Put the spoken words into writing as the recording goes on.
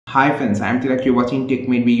Hi friends, I am Tilak. You're watching Tech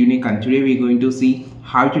Made Be Unique, and today we're going to see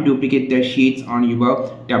how to duplicate the sheets on your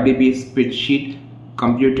WPS spreadsheet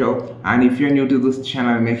computer. And if you're new to this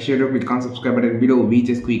channel, make sure to click on subscribe button below. We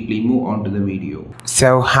just quickly move on to the video.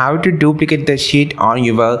 So how to duplicate the sheet on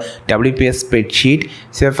your WPS spreadsheet?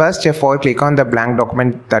 So first of all, click on the blank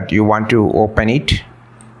document that you want to open it.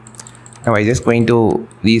 Now I'm just going to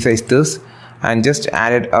resize this and just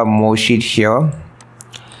added a more sheet here.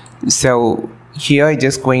 So here I'm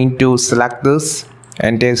just going to select this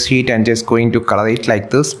entire sheet and just going to color it like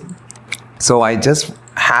this. So I just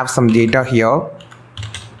have some data here,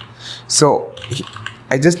 so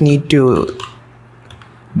I just need to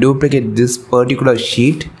duplicate this particular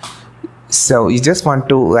sheet. So you just want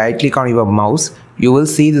to right click on your mouse, you will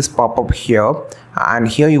see this pop up here, and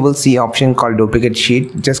here you will see option called duplicate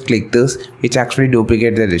sheet. Just click this, which actually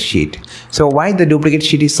duplicated the sheet. So why the duplicate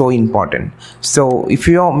sheet is so important? So if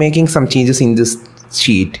you are making some changes in this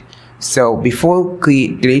sheet, so before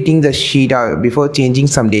deleting the sheet or before changing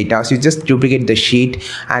some data, so you just duplicate the sheet,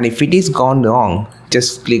 and if it is gone wrong,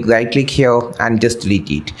 just right click here and just delete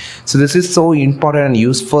it. So this is so important and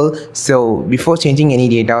useful. So before changing any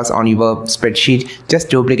data on your spreadsheet, just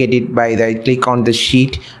duplicate it by right click on the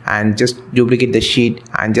sheet and just duplicate the sheet,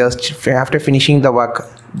 and just after finishing the work,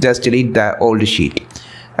 just delete the old sheet.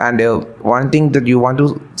 And one thing that you want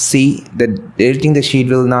to see, that deleting the sheet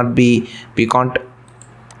will not be, we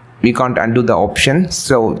can't undo the option.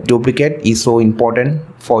 So duplicate is so important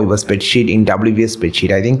for your spreadsheet in WPS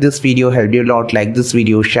spreadsheet. I think this video helped you a lot. Like this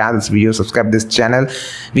video, share this video, subscribe this channel.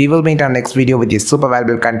 We will meet our next video with a super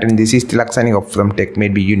valuable content. This is Tilak signing off from Tech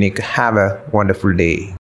Made Be Unique. Have a wonderful day.